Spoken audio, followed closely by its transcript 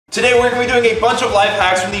Today we're going to be doing a bunch of life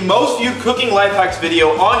hacks from the most viewed cooking life hacks video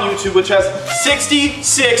on YouTube, which has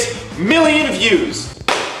 66 million views.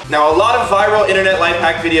 Now, a lot of viral internet life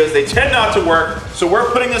hack videos, they tend not to work, so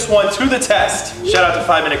we're putting this one to the test. Shout out to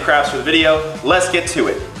 5 Minute Crafts for the video. Let's get to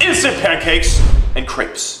it. Instant pancakes and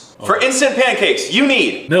crepes. For instant pancakes, you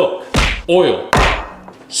need milk, oil,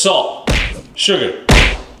 salt, sugar,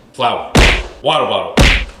 flour, water bottle.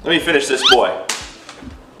 Let me finish this boy.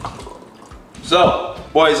 So,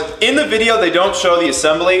 boys, in the video they don't show the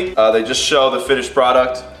assembly, they just show the finished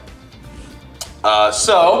product.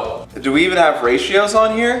 So, do we even have ratios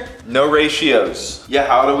on here? No ratios. Yeah,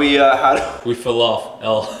 how do we We fill off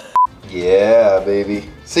L. Yeah, baby.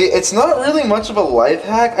 See, it's not really much of a life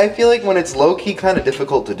hack. I feel like when it's low-key kind of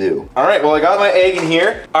difficult to do. All right, well, I got my egg in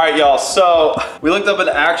here. All right, y'all, so we looked up an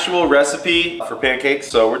actual recipe for pancakes,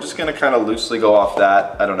 so we're just gonna kind of loosely go off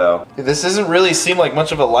that. I don't know. This doesn't really seem like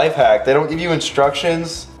much of a life hack. They don't give you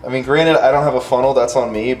instructions. I mean, granted, I don't have a funnel, that's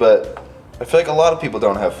on me, but I feel like a lot of people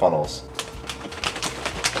don't have funnels.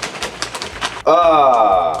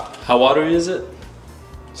 How watery is it?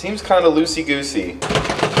 Seems kind of loosey-goosey.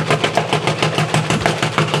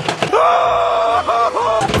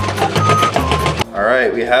 All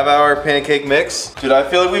right, we have our pancake mix. Dude, I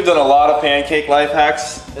feel like we've done a lot of pancake life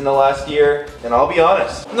hacks in the last year, and I'll be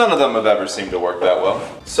honest, none of them have ever seemed to work that well.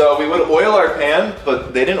 So we would oil our pan,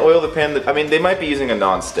 but they didn't oil the pan. I mean, they might be using a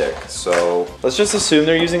non-stick, so let's just assume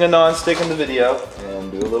they're using a non-stick in the video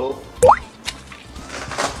and do a little.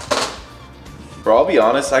 Bro, I'll be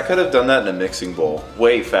honest, I could have done that in a mixing bowl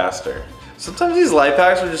way faster. Sometimes these life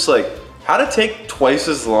hacks are just like, how to take twice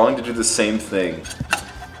as long to do the same thing.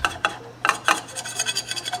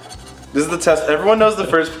 This is the test. Everyone knows the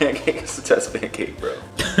first pancake is the test pancake, bro.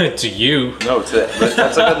 To you. No,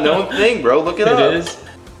 that's like a known thing, bro. Look it up. It is.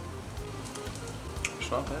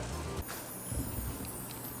 It's not bad.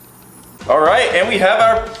 All right, and we have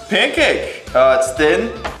our pancake. It's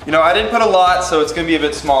thin. You know, I didn't put a lot, so it's gonna be a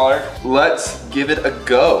bit smaller. Let's give it a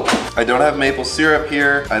go. I don't have maple syrup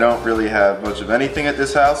here. I don't really have much of anything at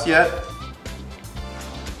this house yet.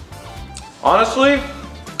 Honestly,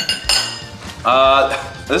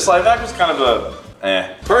 this life hack was kind of a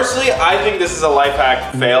Personally, I think this is a life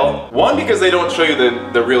hack fail. One, because they don't show you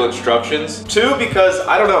the real instructions. Two, because,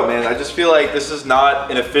 I don't know, man, I just feel like this is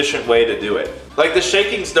not an efficient way to do it. Like, the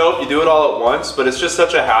shaking's dope, you do it all at once, but it's just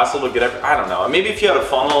such a hassle to get I don't know. Maybe if you had a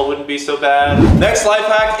funnel, it wouldn't be so bad. Next life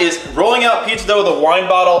hack is rolling out pizza dough with a wine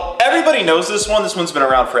bottle. Everybody knows this one. This one's been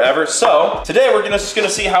around forever. So, today we're just gonna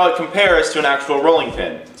see how it compares to an actual rolling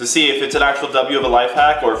pin, to see if it's an actual W of a life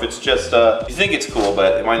hack, or if it's just, you think it's cool,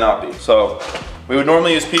 but it might not be. So, we would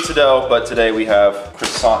normally use pizza dough, but today we have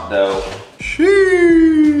croissant dough.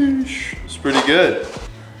 Sheesh, it's pretty good.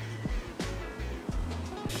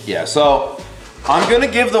 Yeah, so I'm gonna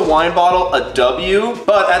give the wine bottle a W,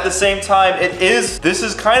 but at the same time, this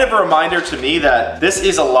is kind of a reminder to me that this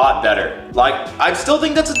is a lot better. Like, I still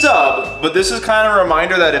think that's a dub, but this is kind of a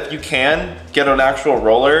reminder that if you can get an actual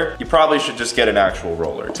roller, you probably should just get an actual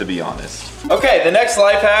roller, to be honest. Okay, the next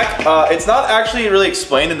life hack, it's not actually really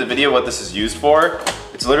explained in the video what this is used for.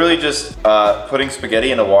 It's literally just putting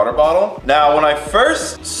spaghetti in a water bottle. Now, when I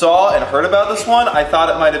first saw and heard about this one, I thought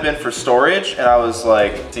it might have been for storage, and I was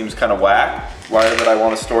like, it seems kind of whack. Why would I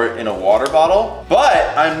want to store it in a water bottle?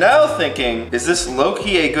 But I'm now thinking, is this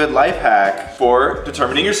low-key a good life hack for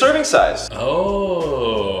determining your serving size?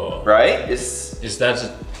 Oh. Right? That's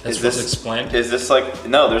what's explained? Is this like,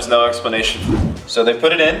 no, there's no explanation. So they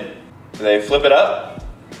put it in, they flip it up,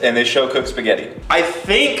 and they show cooked spaghetti. I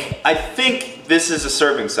think this is a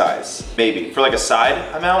serving size, maybe. For like a side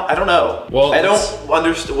amount, I don't know. Well, I don't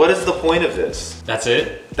understand, what is the point of this? That's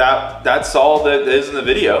it? That's all that is in the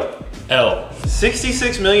video. L.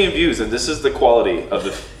 66 million views, and this is the quality of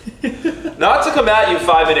the... Not to come at you,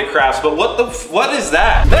 5 Minute Crafts, but what is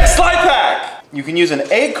that? Next life hack! You can use an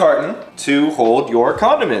egg carton to hold your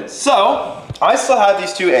condiments. So, I still have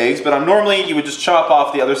these 2 eggs, but normally you would just chop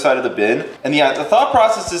off the other side of the bin. And yeah, the thought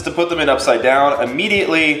process is to put them in upside down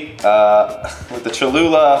immediately with the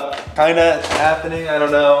Cholula kind of happening, I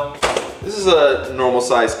don't know. This is a normal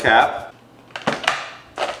size cap.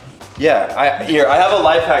 Yeah, I have a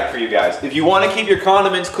life hack for you guys. If you want to keep your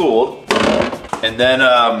condiments cooled, and then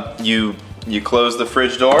you close the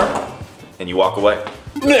fridge door, and you walk away.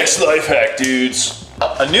 Next life hack, dudes.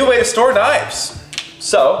 A new way to store knives.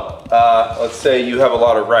 So, let's say you have a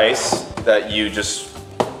lot of rice that you just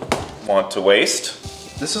want to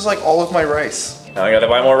waste. This is like all of my rice. Now I gotta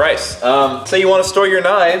buy more rice. Say you want to store your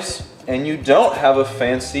knives, and you don't have a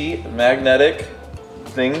fancy magnetic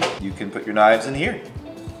thing, you can put your knives in here.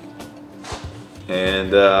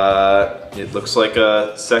 And it looks like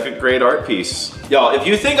a second grade art piece. Y'all, if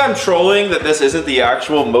you think I'm trolling that this isn't the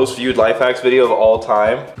actual most viewed life hacks video of all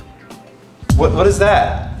time, what is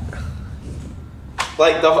that?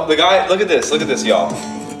 Like the guy, look at this, y'all.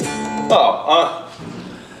 Oh,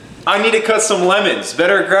 I need to cut some lemons.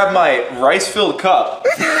 Better grab my rice-filled cup.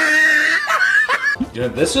 Yeah,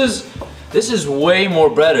 this is way more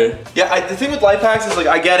better. Yeah, the thing with life hacks is like,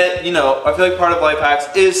 I get it, you know, I feel like part of life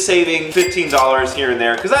hacks is saving $15 here and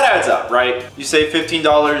there, because that adds up, right? You save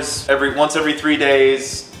 $15 once every 3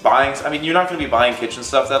 days, I mean, you're not gonna be buying kitchen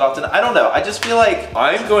stuff that often. I don't know, I just feel like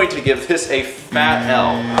I'm going to give this a fat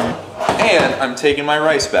L. And I'm taking my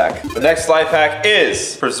rice back. The next life hack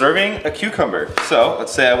is preserving a cucumber. So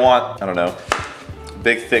let's say I want, I don't know,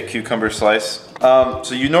 big thick cucumber slice.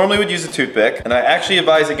 So you normally would use a toothpick, and I actually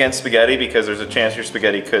advise against spaghetti because there's a chance your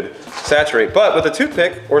spaghetti could saturate. But with a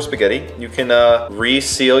toothpick or spaghetti, you can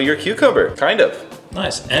reseal your cucumber, kind of.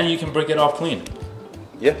 Nice, and you can break it off clean.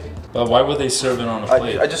 Yeah. But why would they serve it on a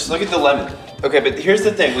plate? I just look at the lemon. Okay, but here's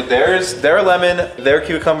the thing, with their lemon, their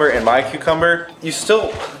cucumber, and my cucumber, you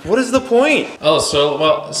still, what is the point? Oh,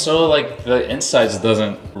 so like the insides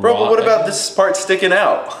doesn't Bro, rot, but what about this part sticking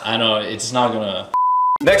out? I know, it's not gonna.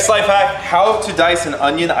 Next life hack, how to dice an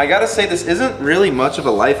onion. I gotta say, this isn't really much of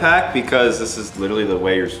a life hack because this is literally the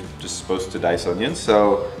way you're just supposed to dice onions.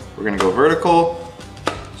 So we're gonna go vertical,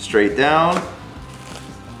 straight down,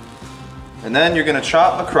 and then you're gonna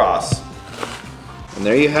chop across. And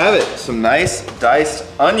there you have it, some nice diced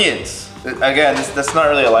onions. Again, that's not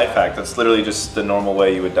really a life hack, that's literally just the normal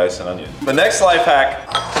way you would dice an onion. The next life hack,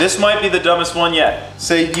 this might be the dumbest one yet.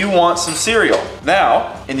 Say you want some cereal.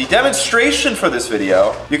 Now, in the demonstration for this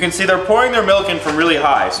video, you can see they're pouring their milk in from really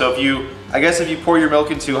high. So I guess if you pour your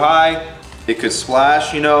milk in too high, it could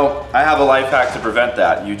splash. You know, I have a life hack to prevent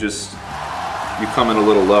that. You come in a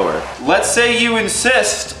little lower. Let's say you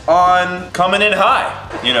insist on coming in high.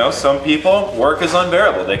 You know, some people, work is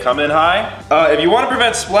unbearable. They come in high. If you want to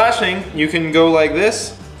prevent splashing, you can go like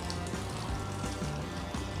this.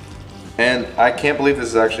 And I can't believe this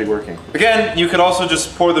is actually working. Again, you could also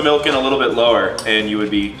just pour the milk in a little bit lower and you would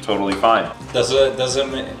be totally fine. Does it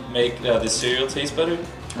make the cereal taste better?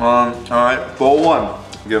 All right, bowl one.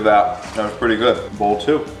 Give that. That was pretty good. Bowl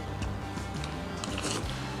two.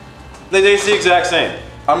 They taste the exact same.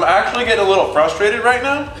 I'm actually getting a little frustrated right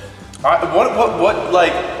now.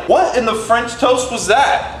 What in the French toast was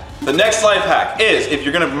that? The next life hack is, if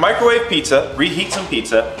you're gonna microwave pizza, reheat some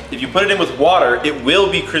pizza, if you put it in with water, it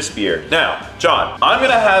will be crispier. Now, John, I'm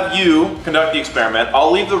gonna have you conduct the experiment.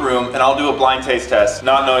 I'll leave the room and I'll do a blind taste test,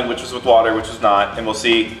 not knowing which was with water, which was not, and we'll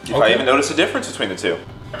see if I even notice a difference between the two.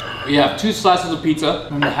 We have 2 slices of pizza.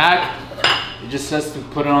 And the hack, it just says to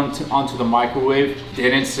put it onto the microwave. They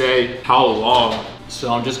didn't say how long,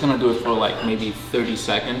 so I'm just gonna do it for like maybe 30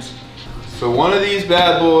 seconds. So one of these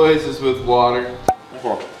bad boys is with water.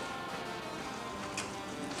 Okay.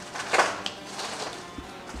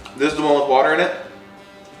 This is the one with water in it?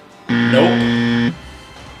 Nope.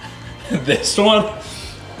 This one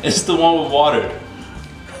is the one with water.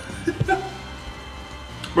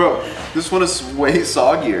 Bro, this one is way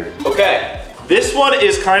soggier. Okay. This one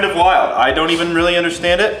is kind of wild. I don't even really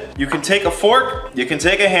understand it. You can take a fork, you can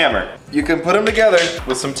take a hammer. You can put them together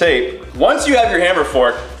with some tape. Once you have your hammer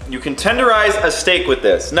fork, you can tenderize a steak with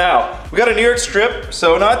this. Now, we got a New York strip,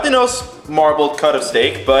 so not the most marbled cut of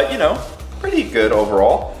steak, but you know, pretty good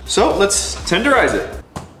overall. So let's tenderize it.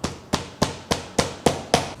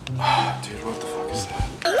 Oh, dude, what the fuck is that?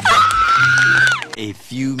 A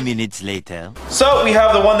few minutes later. So we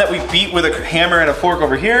have the one that we beat with a hammer and a fork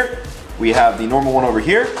over here. We have the normal one over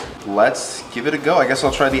here. Let's give it a go. I guess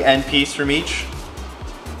I'll try the end piece from each.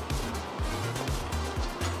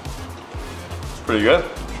 Pretty good.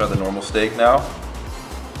 Try the normal steak now.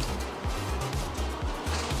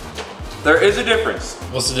 There is a difference.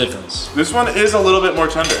 What's the difference? This one is a little bit more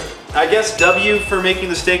tender. I guess W for making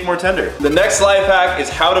the steak more tender. The next life hack is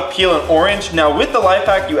how to peel an orange. Now with the life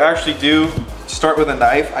hack, you actually do start with a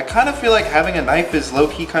knife. I kind of feel like having a knife is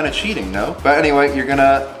low-key kind of cheating, no? But anyway, you're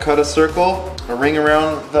gonna cut a circle, a ring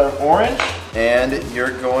around the orange, and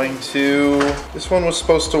you're going to, this one was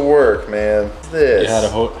supposed to work, man. This. You had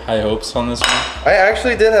high hopes on this one? I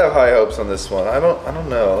actually did have high hopes on this one. I don't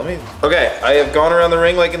know, let me. Okay, I have gone around the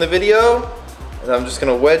ring like in the video, and I'm just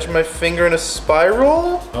gonna wedge my finger in a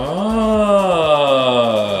spiral.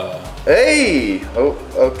 Ah. Hey! Oh,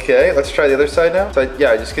 okay. Let's try the other side now. So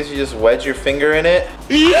yeah, just because you just wedge your finger in it.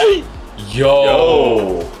 Yo!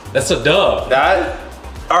 That's a dub. That.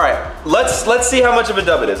 All right. Let's see how much of a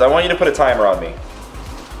dub it is. I want you to put a timer on me.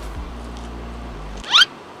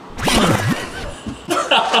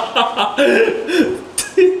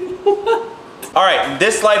 All right,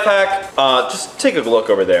 this life hack, just take a look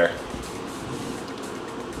over there.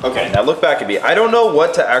 Okay, now look back at me. I don't know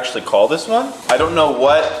what to actually call this one. I don't know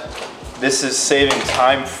what this is saving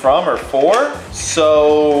time from or for.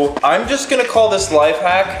 So I'm just gonna call this life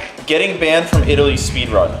hack Getting Banned from Italy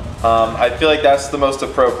Speedrun. I feel like that's the most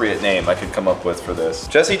appropriate name I could come up with for this.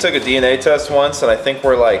 Jesse took a DNA test once and I think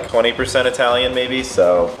we're like 20% Italian maybe.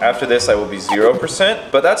 So after this I will be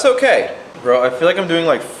 0%, but that's okay. Bro, I feel like I'm doing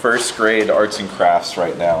like first grade arts and crafts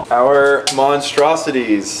right now. Our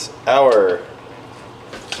monstrosities,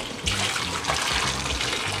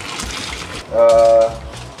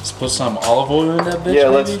 Let's put some olive oil in that bitch. yeah,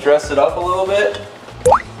 maybe? let's dress it up a little bit.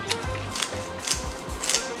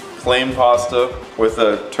 Plain pasta with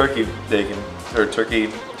a turkey bacon, or turkey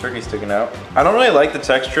sticking out. I don't really like the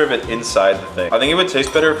texture of it inside the thing. I think it would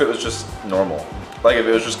taste better if it was just normal. Like if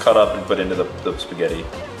it was just cut up and put into the spaghetti.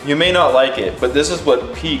 You may not like it, but this is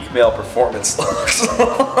what peak male performance looks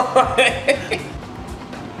like.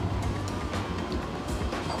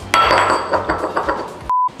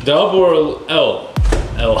 Dub or L?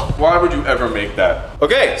 L. Why would you ever make that?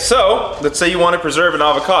 Okay, so let's say you want to preserve an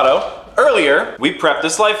avocado. Earlier, we prepped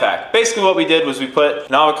this life hack. Basically what we did was we put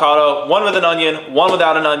an avocado, one with an onion, one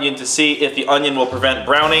without an onion to see if the onion will prevent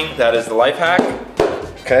browning. That is the life hack.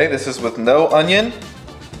 Okay, this is with no onion.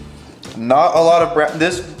 Not a lot of brown.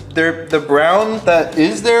 The brown that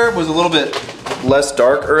is there was a little bit less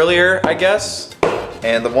dark earlier, I guess.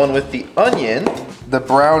 And the one with the onion, the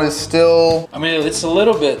brown is still... I mean, it's a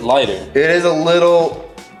little bit lighter. It is a little...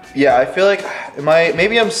 Yeah, I feel like,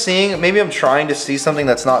 maybe I'm trying to see something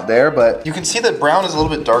that's not there, but you can see that brown is a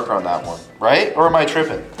little bit darker on that one, right? Or am I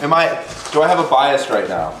tripping? Do I have a bias right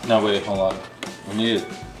now? No, wait, hold on. We need it.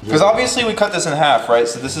 Because obviously we cut this in half, right?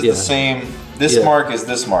 So this is the same, this mark is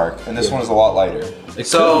this mark, and this one is a lot lighter.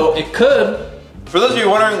 It could. For those of you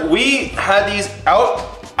wondering, we had these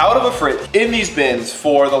out of a fridge in these bins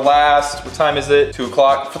for the last, what time is it? 2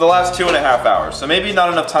 o'clock? For the last 2.5 hours. So maybe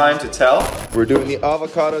not enough time to tell. We're doing the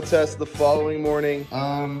avocado test the following morning.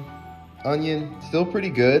 Onion, still pretty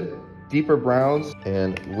good. Deeper browns,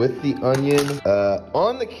 and with the onion,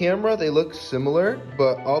 on the camera they look similar,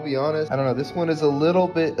 but I'll be honest, I don't know, this one is a little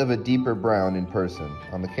bit of a deeper brown in person.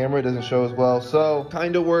 On the camera it doesn't show as well, so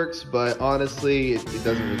kind of works, but honestly it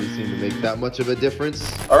doesn't really seem to make that much of a difference.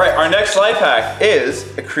 All right, our next life hack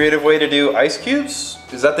is a creative way to do ice cubes.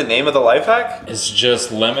 Is that the name of the life hack? It's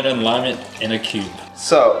just lemon and lime in a cube.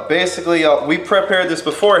 So basically, we prepared this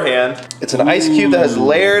beforehand. It's an ice cube that has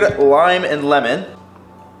layered lime and lemon.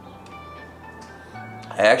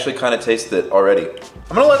 I actually kind of tasted it already.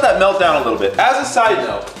 I'm gonna let that melt down a little bit. As a side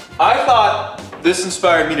note, I thought this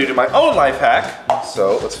inspired me to do my own life hack.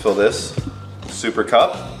 So let's fill this super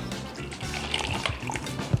cup.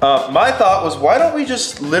 My thought was, why don't we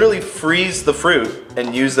just literally freeze the fruit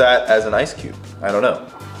and use that as an ice cube? I don't know.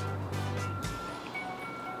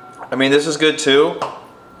 I mean, this is good too.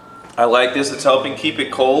 I like this, it's helping keep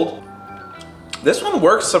it cold. This one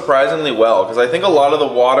works surprisingly well because I think a lot of the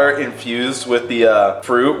water infused with the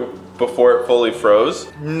fruit before it fully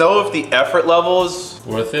froze. Know if the effort level is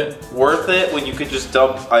worth it when you could just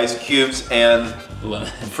dump ice cubes and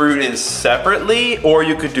fruit in separately, or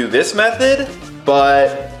you could do this method,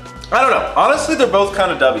 but I don't know. Honestly, they're both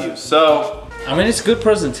kind of W's, so. I mean, it's good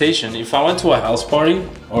presentation. If I went to a house party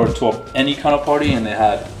or to any kind of party and they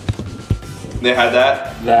had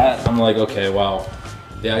that, I'm like, okay, wow.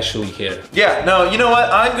 They actually care. Yeah, no, you know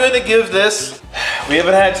what? I'm going to give this, we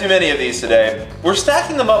haven't had too many of these today. We're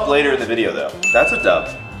stacking them up later in the video though. That's a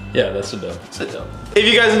dub. Yeah, that's a dub. It's a dub. If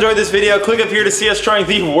you guys enjoyed this video, click up here to see us trying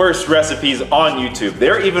the worst recipes on YouTube.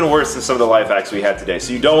 They're even worse than some of the life hacks we had today,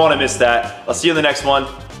 so you don't want to miss that. I'll see you in the next one.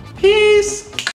 Peace!